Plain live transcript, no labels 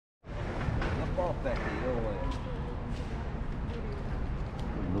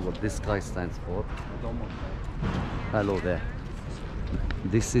know what this guy stands for. Hello there.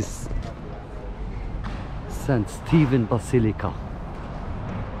 This is St. Stephen Basilica.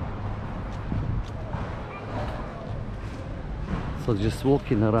 So just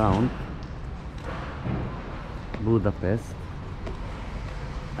walking around Budapest,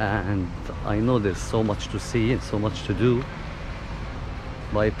 and I know there's so much to see and so much to do.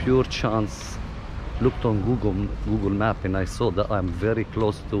 By pure chance looked on Google Map and I saw that I'm very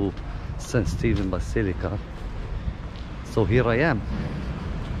close to St. Stephen Basilica, so here I am.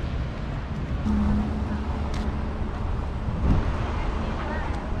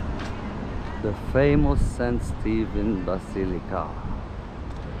 The famous St. Stephen Basilica,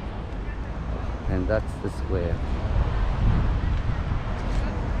 and that's the square.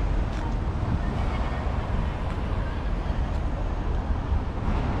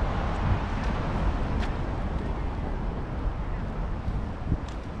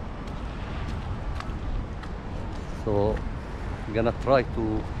 So I'm gonna try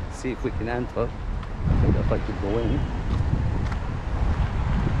to see if we can enter. I think if I could go in.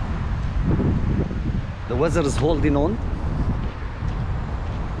 The weather is holding on,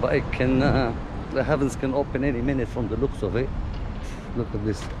 but it can, the heavens can open any minute from the looks of it. Look at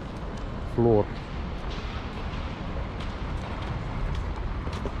this floor.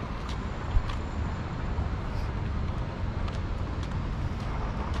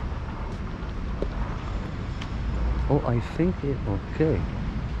 Oh, I think it, okay.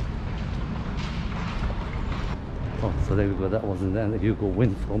 Oh, so there we go, that wasn't there. You go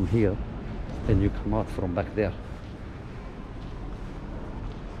in from here and you come out from back there.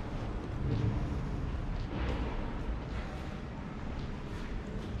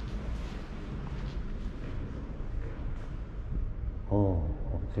 Oh,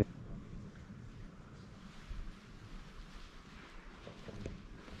 okay.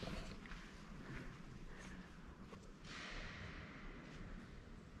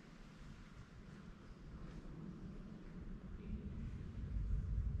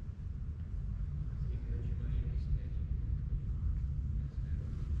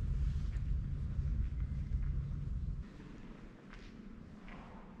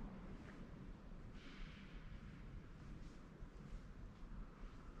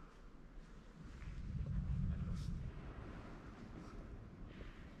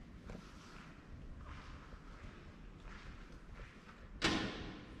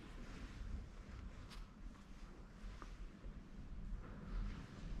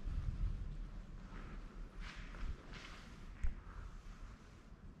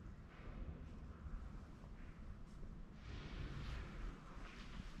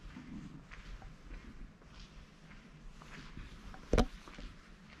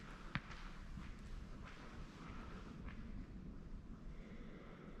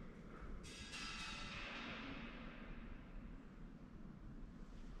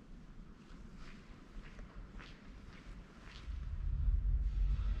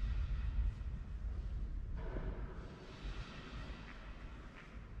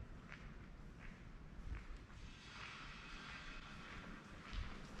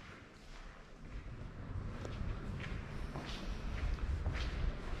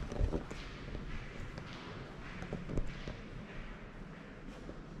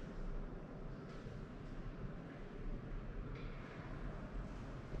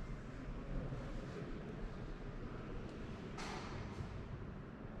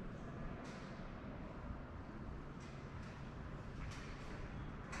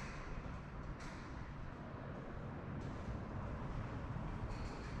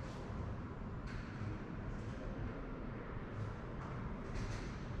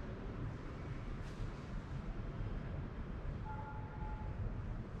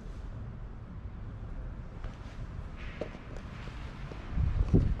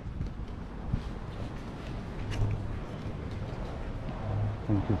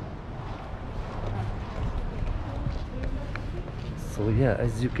 Thank you. So yeah,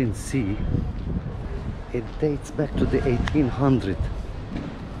 as you can see, it dates back to the 1800s.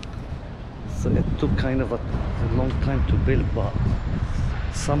 So it took kind of a long time to build, but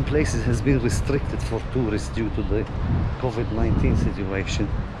some places has been restricted for tourists due to the COVID-19 situation.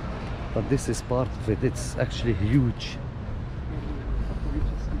 But this is part of it. It's actually huge.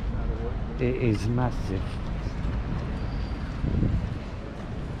 It is massive.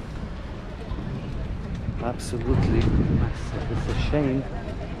 Absolutely massive. It's a shame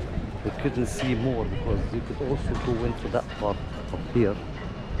we couldn't see more, because you could also go into that part up here,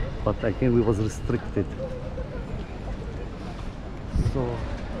 but again we was restricted. So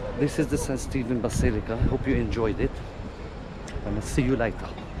This is the St. Stephen Basilica. I hope you enjoyed it, and I'll see you later.